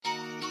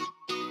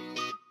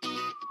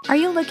Are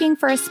you looking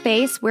for a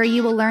space where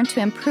you will learn to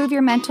improve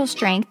your mental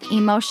strength,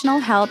 emotional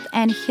health,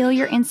 and heal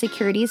your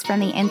insecurities from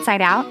the inside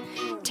out?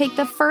 Take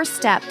the first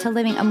step to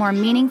living a more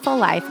meaningful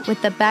life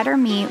with the Better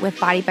Me with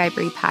Body by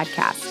Bree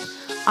podcast.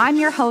 I'm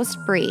your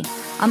host, Bree.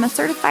 I'm a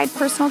certified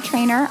personal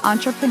trainer,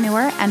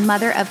 entrepreneur, and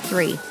mother of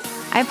 3.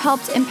 I've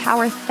helped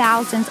empower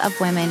thousands of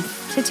women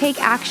to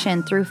take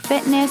action through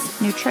fitness,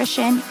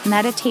 nutrition,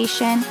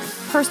 meditation,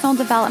 personal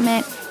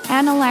development,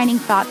 and aligning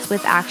thoughts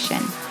with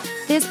action.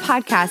 This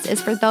podcast is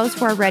for those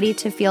who are ready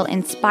to feel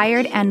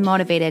inspired and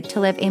motivated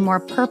to live a more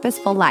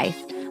purposeful life.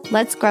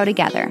 Let's grow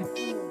together.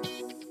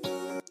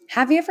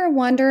 Have you ever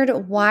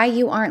wondered why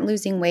you aren't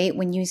losing weight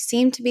when you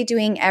seem to be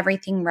doing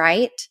everything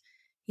right?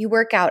 You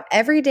work out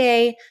every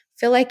day,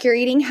 feel like you're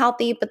eating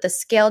healthy, but the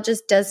scale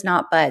just does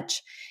not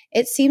budge.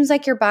 It seems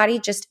like your body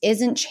just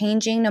isn't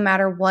changing no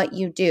matter what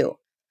you do.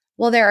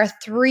 Well, there are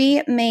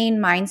 3 main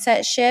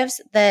mindset shifts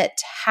that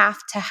have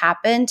to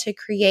happen to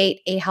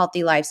create a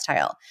healthy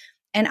lifestyle.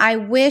 And I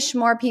wish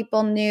more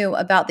people knew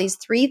about these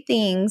 3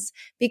 things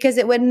because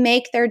it would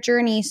make their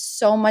journey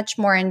so much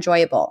more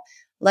enjoyable.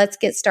 Let's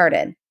get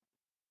started.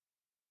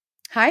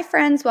 Hi,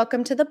 friends.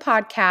 Welcome to the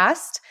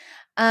podcast.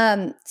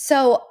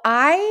 So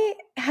I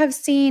have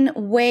seen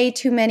way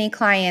too many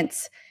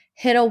clients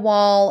hit a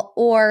wall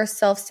or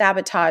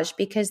self-sabotage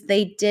because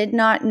they did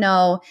not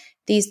know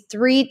these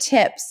 3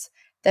 tips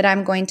that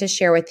I'm going to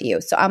share with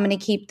you. So I'm going to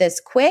keep this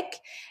quick,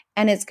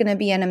 and it's going to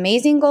be an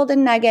amazing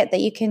golden nugget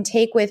that you can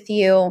take with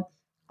you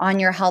on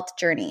your health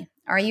journey.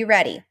 Are you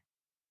ready?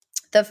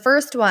 The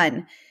first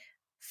one,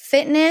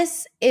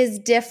 fitness is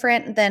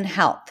different than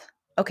health.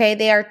 Okay,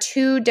 they are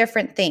 2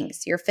 different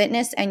things, your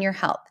fitness and your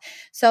health.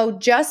 So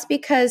just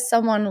because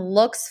someone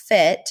looks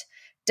fit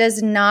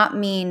does not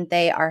mean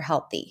they are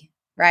healthy,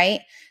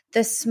 right?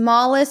 The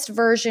smallest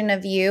version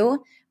of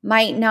you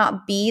might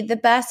not be the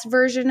best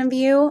version of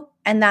you,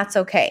 and that's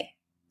okay.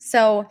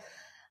 So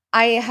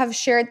I have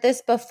shared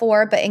this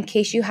before, but in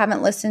case you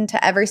haven't listened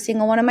to every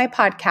single one of my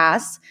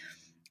podcasts,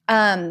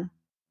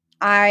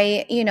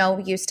 I,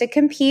 used to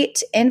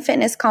compete in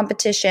fitness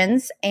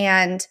competitions,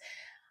 and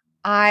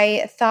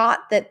I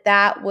thought that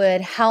that would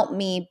help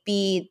me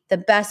be the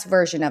best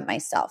version of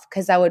myself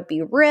because I would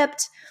be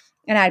ripped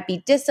and I'd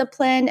be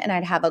disciplined and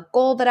I'd have a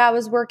goal that I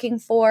was working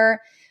for.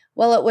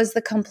 Well, it was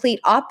the complete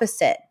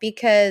opposite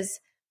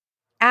because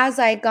as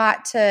I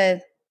got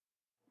to,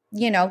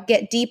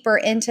 get deeper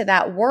into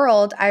that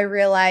world, I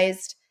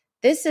realized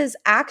this is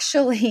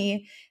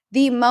actually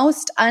the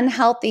most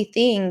unhealthy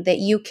thing that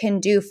you can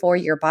do for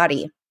your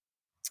body.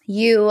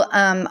 You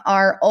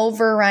are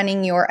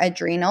overrunning your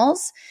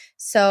adrenals.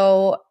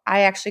 So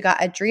I actually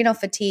got adrenal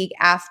fatigue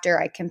after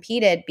I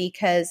competed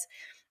because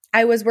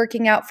I was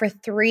working out for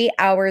 3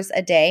 hours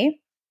a day.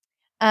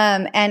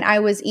 And I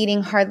was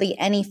eating hardly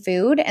any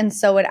food. And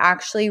so it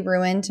actually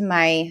ruined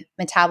my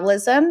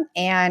metabolism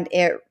and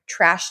it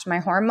trashed my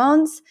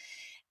hormones.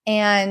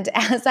 And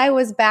as I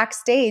was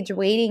backstage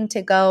waiting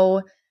to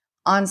go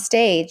on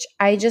stage,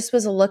 I just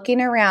was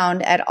looking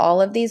around at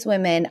all of these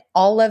women.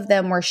 All of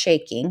them were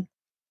shaking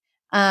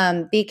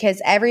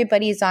because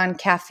everybody's on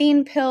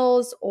caffeine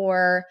pills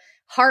or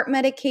heart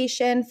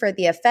medication for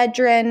the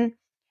ephedrine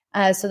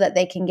so that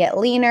they can get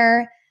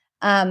leaner.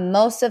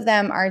 Most of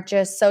them are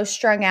just so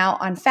strung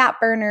out on fat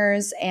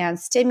burners and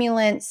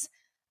stimulants.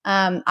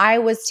 I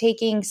was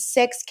taking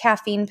 6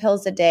 caffeine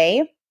pills a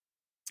day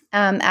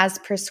as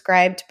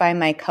prescribed by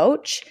my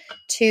coach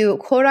to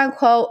quote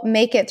unquote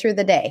make it through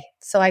the day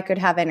so I could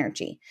have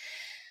energy.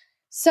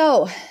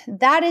 So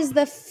that is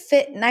that's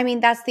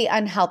the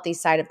unhealthy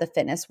side of the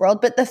fitness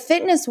world, but the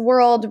fitness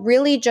world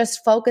really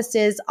just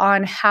focuses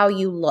on how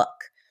you look.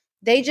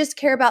 They just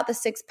care about the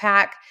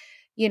 6-pack.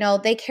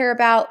 They care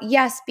about,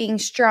 yes, being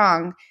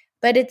strong,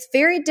 but it's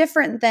very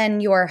different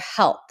than your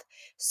health.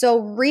 So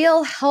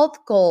real health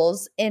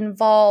goals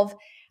involve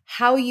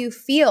how you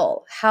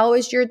feel. How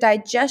is your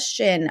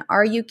digestion?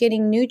 Are you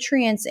getting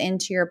nutrients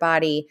into your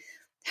body?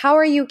 How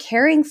are you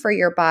caring for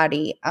your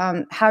body?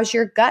 How's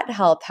your gut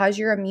health? How's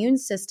your immune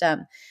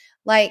system?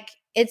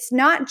 It's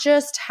not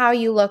just how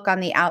you look on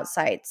the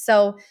outside.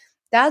 So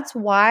that's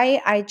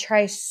why I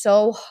try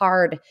so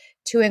hard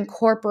to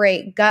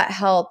incorporate gut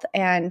health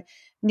and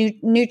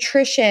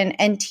nutrition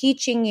and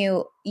teaching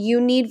you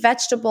need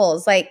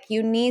vegetables.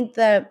 You need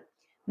the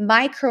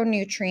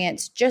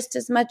micronutrients just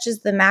as much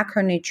as the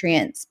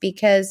macronutrients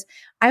because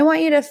I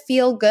want you to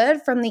feel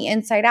good from the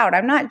inside out.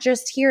 I'm not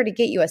just here to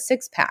get you a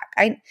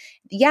 6-pack.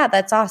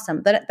 That's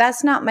awesome, but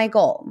that's not my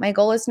goal. My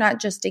goal is not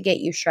just to get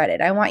you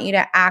shredded. I want you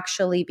to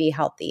actually be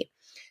healthy.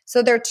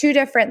 So they're 2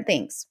 different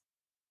things.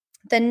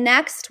 The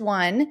next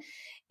one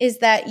is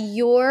that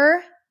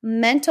your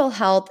mental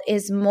health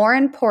is more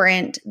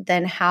important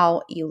than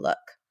how you look.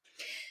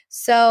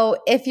 So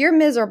if you're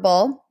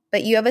miserable,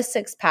 but you have a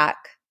 6-pack,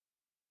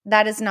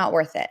 that is not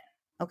worth it.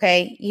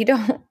 Okay. You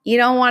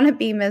don't want to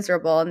be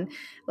miserable. And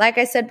like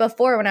I said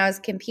before, when I was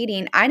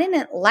competing, I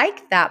didn't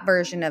like that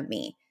version of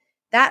me.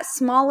 That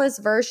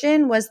smallest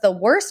version was the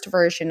worst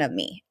version of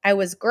me. I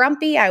was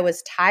grumpy. I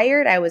was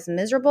tired. I was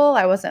miserable.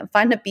 I wasn't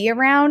fun to be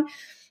around.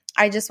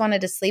 I just wanted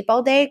to sleep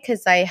all day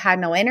because I had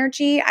no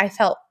energy. I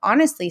felt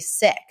honestly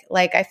sick.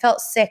 Like I felt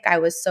sick. I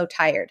was so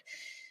tired.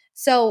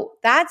 So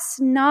that's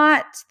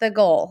not the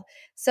goal.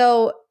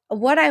 So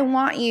what I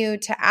want you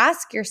to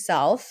ask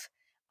yourself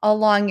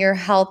along your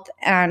health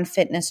and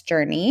fitness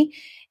journey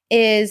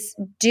is,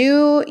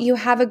 do you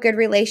have a good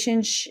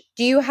relationship?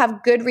 Do you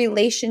have good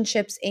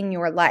relationships in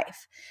your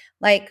life?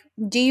 Like,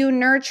 do you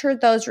nurture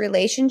those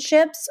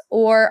relationships,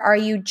 or are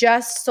you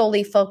just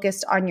solely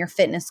focused on your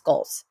fitness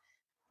goals?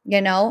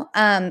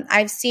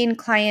 I've seen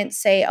clients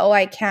say, oh,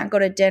 I can't go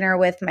to dinner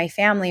with my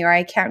family, or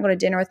I can't go to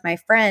dinner with my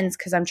friends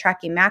because I'm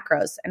tracking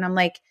macros. And I'm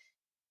like,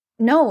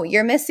 no,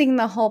 you're missing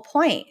the whole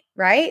point,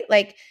 right?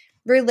 Like,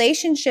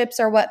 relationships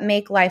are what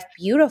make life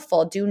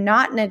beautiful. Do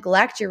not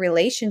neglect your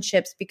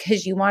relationships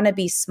because you want to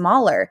be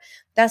smaller.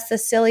 That's the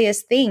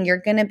silliest thing. You're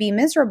going to be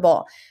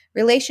miserable.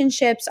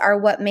 Relationships are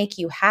what make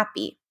you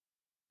happy.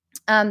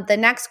 The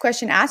next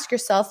question to ask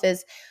yourself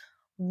is,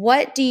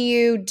 what do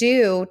you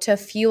do to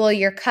fuel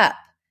your cup?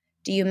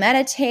 Do you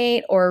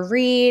meditate or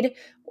read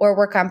or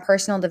work on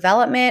personal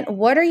development?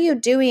 What are you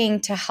doing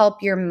to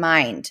help your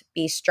mind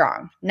be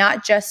strong,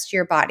 not just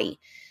your body?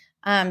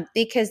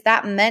 Because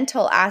that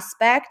mental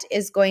aspect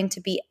is going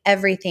to be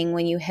everything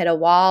when you hit a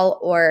wall,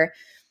 or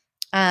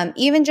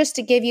even just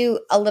to give you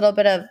a little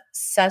bit of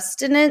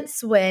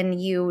sustenance when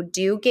you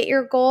do get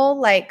your goal.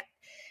 Like,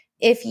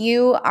 if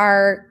you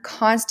are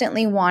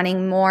constantly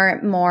wanting more,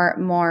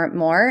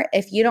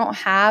 if you don't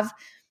have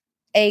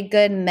a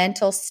good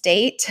mental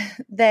state,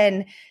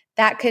 then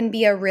that can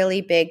be a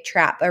really big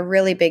trap, a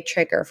really big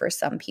trigger for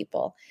some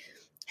people.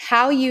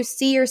 How you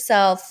see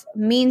yourself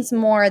means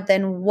more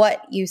than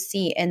what you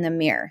see in the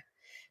mirror.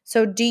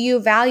 So, do you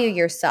value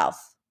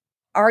yourself?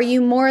 Are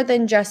you more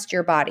than just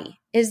your body?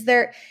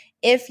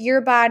 If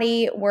your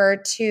body were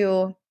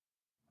to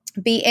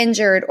be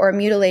injured or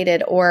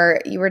mutilated, or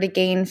you were to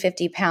gain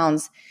 50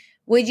 pounds,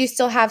 would you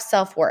still have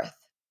self-worth?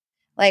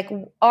 Like,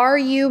 are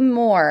you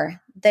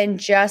more than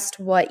just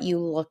what you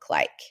look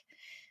like?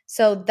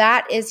 So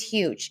that is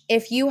huge.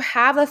 If you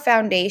have a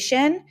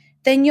foundation,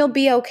 then you'll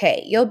be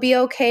okay. You'll be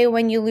okay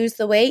when you lose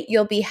the weight.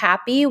 You'll be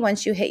happy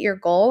once you hit your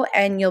goal,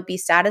 and you'll be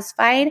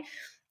satisfied.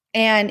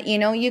 And,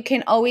 you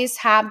can always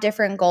have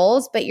different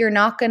goals, but you're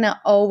not going to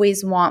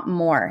always want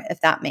more,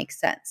 if that makes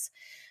sense.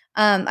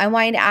 I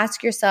want you to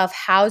ask yourself,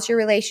 how's your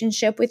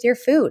relationship with your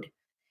food?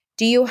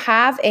 Do you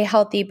have a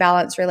healthy,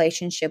 balanced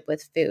relationship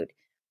with food?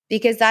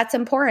 Because that's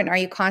important. Are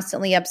you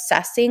constantly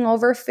obsessing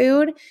over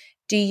food?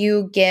 Do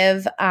you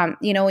give,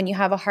 when you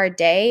have a hard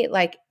day,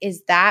 like,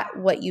 is that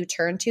what you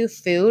turn to,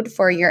 food,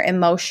 for your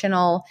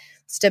emotional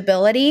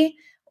stability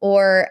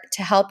or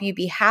to help you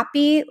be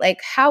happy? Like,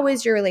 how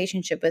is your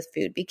relationship with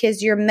food?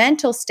 Because your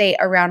mental state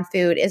around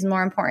food is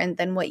more important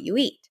than what you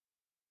eat,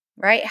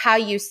 right? How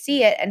you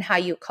see it and how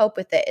you cope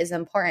with it is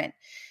important.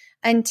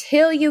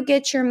 Until you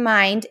get your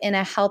mind in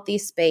a healthy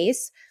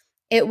space,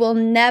 it will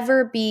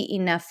never be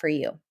enough for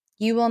you.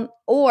 You will,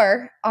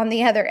 or on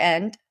the other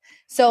end,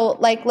 so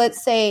like,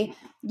 let's say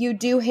you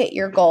do hit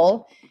your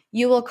goal,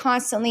 you will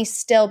constantly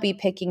still be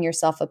picking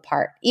yourself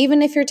apart.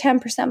 Even if you're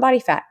 10% body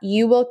fat,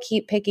 you will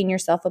keep picking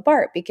yourself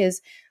apart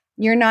because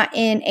you're not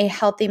in a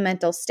healthy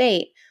mental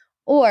state.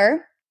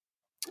 Or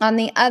on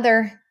the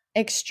other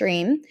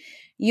extreme,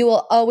 you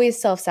will always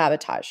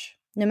self-sabotage.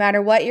 No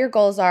matter what your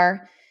goals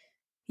are,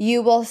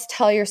 you will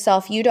tell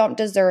yourself you don't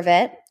deserve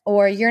it,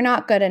 or you're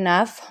not good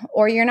enough,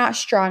 or you're not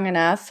strong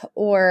enough,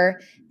 or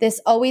this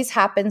always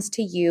happens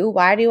to you.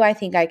 Why do I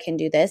think I can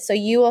do this? So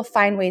you will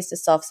find ways to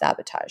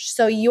self-sabotage.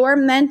 So your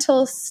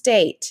mental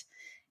state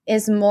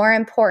is more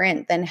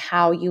important than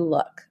how you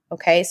look.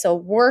 Okay, so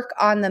work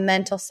on the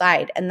mental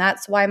side. And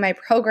that's why my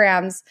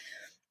programs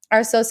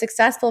are so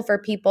successful for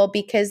people,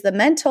 because the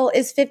mental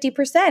is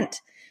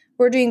 50%.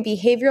 We're doing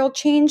behavioral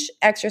change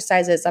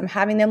exercises. I'm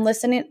having them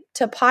listen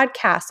to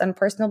podcasts on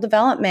personal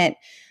development.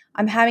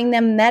 I'm having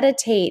them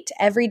meditate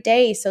every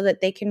day so that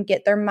they can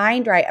get their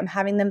mind right. I'm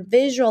having them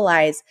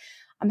visualize.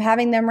 I'm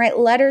having them write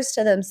letters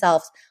to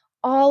themselves.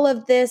 All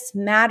of this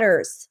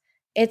matters.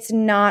 It's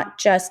not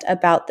just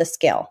about the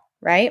skill,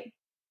 right?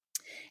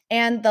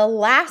 And the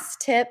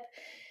last tip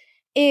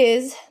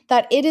is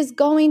that it is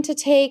going to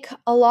take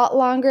a lot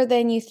longer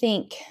than you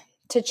think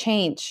to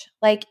change.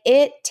 Like,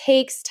 it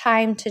takes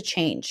time to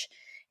change.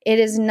 It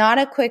is not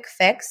a quick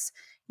fix.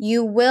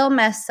 You will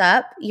mess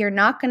up. You're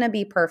not going to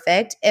be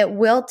perfect. It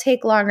will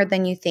take longer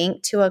than you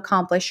think to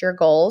accomplish your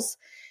goals.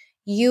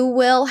 You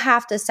will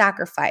have to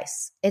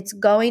sacrifice. It's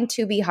going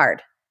to be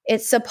hard.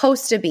 It's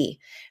supposed to be,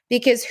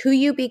 because who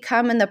you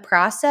become in the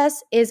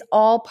process is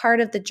all part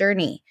of the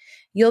journey.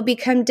 You'll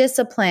become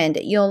disciplined.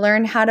 You'll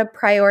learn how to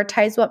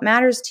prioritize what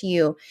matters to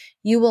you.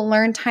 You will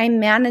learn time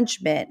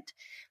management.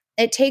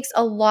 It takes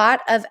a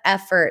lot of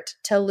effort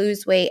to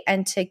lose weight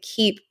and to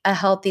keep a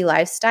healthy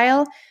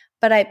lifestyle,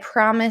 but I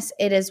promise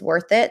it is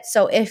worth it.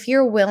 So if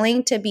you're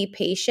willing to be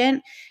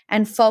patient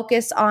and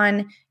focus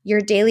on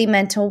your daily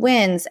mental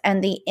wins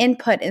and the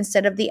input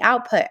instead of the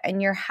output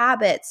and your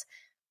habits,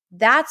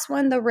 that's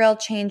when the real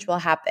change will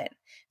happen.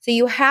 So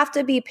you have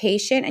to be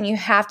patient and you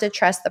have to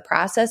trust the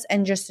process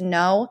and just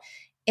know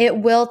it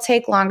will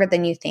take longer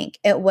than you think.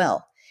 It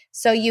will.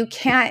 So you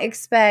can't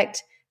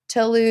expect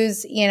to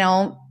lose,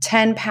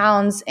 10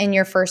 pounds in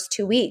your first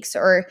 2 weeks,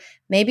 or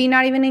maybe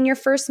not even in your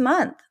first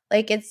month.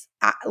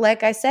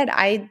 Like I said,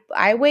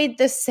 I weighed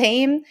the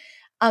same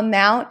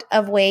amount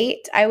of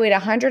weight. I weighed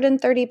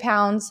 130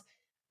 pounds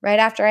right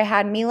after I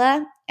had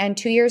Mila. And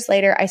 2 years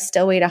later, I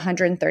still weighed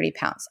 130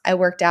 pounds. I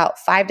worked out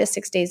 5 to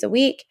 6 days a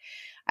week.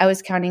 I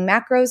was counting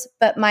macros,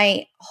 but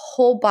my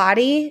whole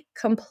body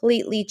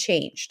completely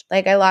changed.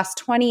 Like I lost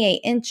 28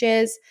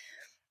 inches.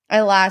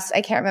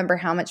 I can't remember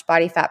how much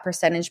body fat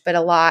percentage, but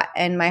a lot.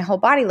 And my whole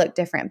body looked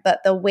different,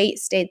 but the weight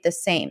stayed the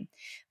same.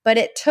 But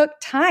it took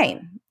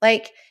time.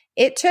 Like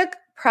it took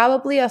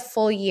probably a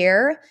full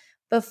year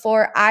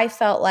before I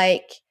felt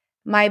like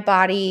my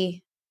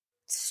body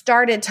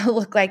started to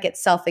look like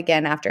itself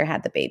again after I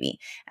had the baby.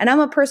 And I'm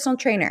a personal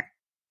trainer,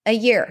 a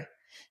year.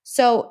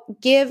 So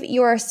give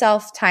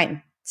yourself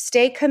time.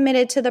 Stay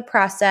committed to the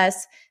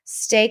process.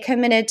 Stay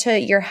committed to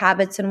your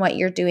habits and what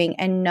you're doing,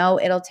 and know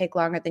it'll take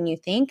longer than you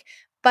think,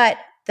 but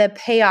the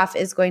payoff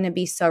is going to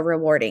be so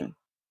rewarding.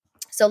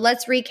 So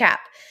let's recap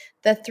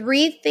the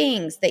 3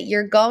 things that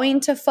you're going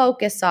to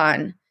focus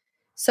on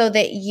so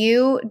that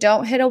you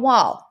don't hit a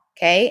wall,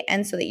 okay?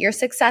 And so that you're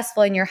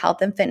successful in your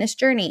health and fitness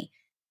journey.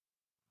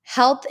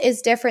 Health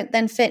is different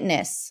than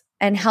fitness,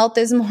 and health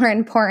is more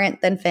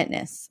important than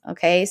fitness,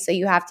 okay? So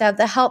you have to have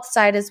the health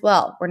side as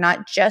well. We're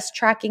not just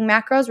tracking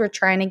macros, we're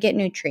trying to get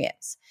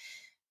nutrients.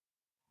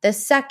 The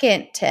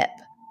second tip,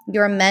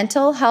 your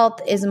mental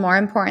health is more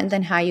important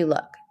than how you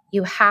look.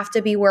 You have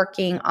to be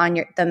working on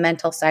the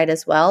mental side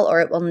as well,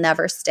 or it will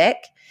never stick.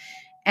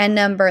 And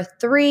number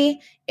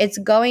 3, it's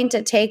going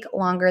to take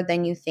longer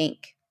than you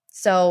think.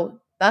 So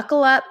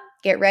buckle up,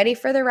 get ready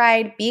for the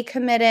ride, be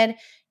committed.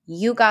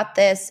 You got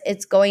this.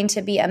 It's going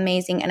to be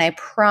amazing, and I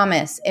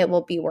promise it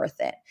will be worth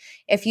it.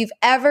 If you've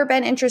ever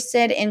been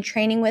interested in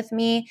training with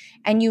me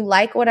and you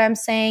like what I'm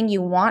saying,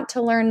 you want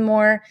to learn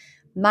more,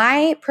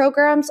 my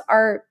programs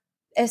are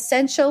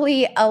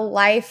essentially a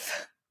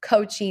life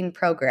coaching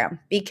program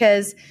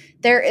because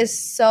there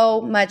is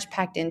so much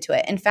packed into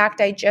it. In fact,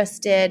 I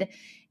just did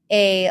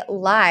a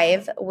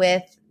live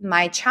with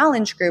my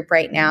challenge group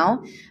right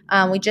now.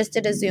 We just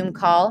did a Zoom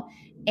call,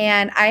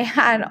 and I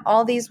had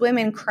all these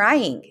women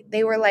crying.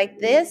 They were like,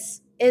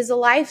 this is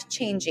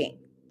life-changing.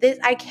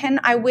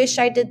 I wish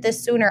I did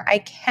this sooner. I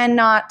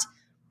cannot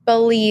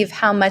believe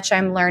how much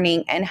I'm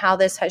learning and how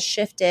this has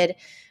shifted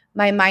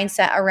my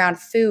mindset around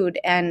food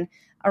and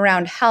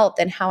around health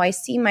and how I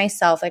see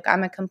myself. Like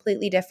I'm a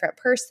completely different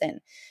person.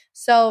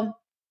 So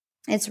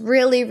it's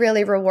really,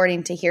 really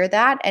rewarding to hear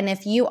that. And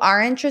if you are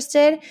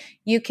interested,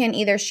 you can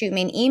either shoot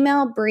me an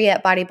email,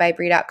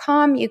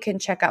 Brie@bodybybrie.com. You can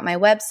check out my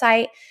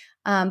website,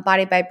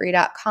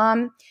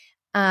 bodybybrie.com,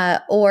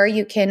 or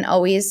you can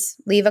always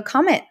leave a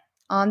comment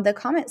on the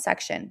comment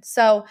section.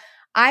 So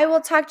I will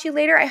talk to you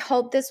later. I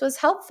hope this was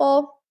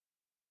helpful.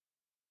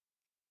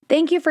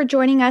 Thank you for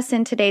joining us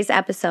in today's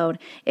episode.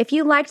 If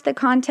you liked the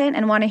content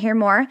and want to hear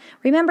more,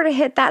 remember to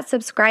hit that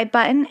subscribe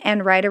button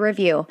and write a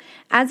review.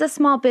 As a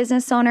small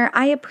business owner,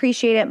 I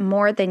appreciate it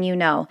more than you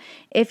know.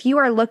 If you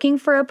are looking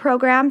for a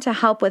program to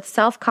help with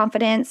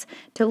self-confidence,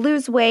 to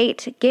lose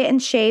weight, get in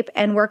shape,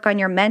 and work on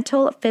your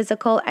mental,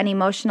 physical, and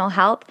emotional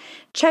health,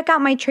 check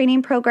out my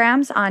training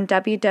programs on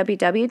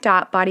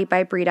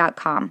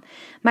www.bodybybrie.com.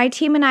 My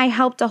team and I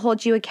help to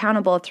hold you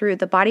accountable through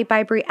the Body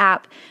by Brie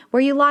app,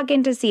 where you log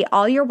in to see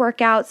all your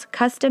workouts,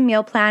 custom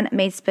meal plan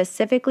made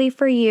specifically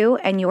for you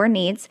and your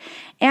needs,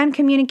 and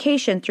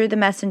communication through the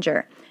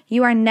messenger.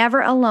 You are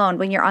never alone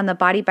when you're on the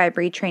Body by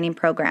Brie training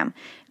program.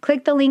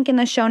 Click the link in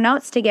the show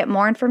notes to get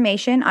more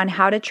information on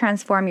how to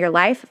transform your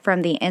life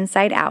from the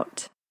inside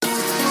out.